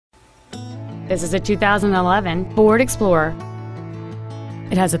This is a 2011 Ford Explorer.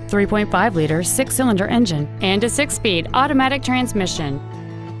 It has a 3.5-liter 6-cylinder engine and a 6-speed automatic transmission.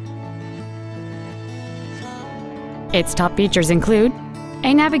 Its top features include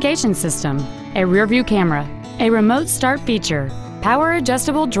a navigation system, a rear-view camera, a remote start feature,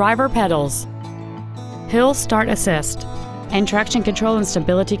 power-adjustable driver pedals, hill start assist, and traction control and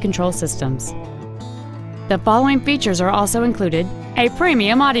stability control systems. The following features are also included: a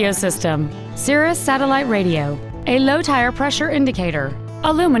premium audio system, Sirius satellite radio, a low tire pressure indicator,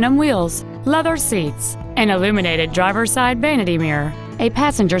 aluminum wheels, leather seats, an illuminated driver's side vanity mirror, a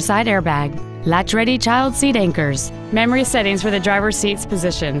passenger side airbag, latch-ready child seat anchors, memory settings for the driver's seat's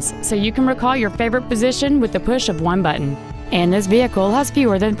positions, so you can recall your favorite position with the push of one button. And this vehicle has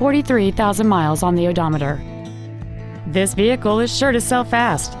fewer than 43,000 miles on the odometer. This vehicle is sure to sell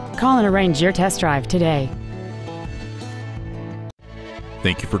fast. Call and arrange your test drive today.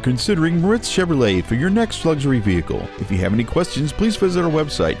 Thank you for considering Moritz Chevrolet for your next luxury vehicle. If you have any questions, please visit our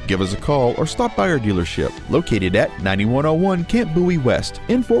website, give us a call, or stop by our dealership located at 9101 Camp Bowie West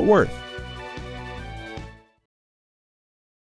in Fort Worth.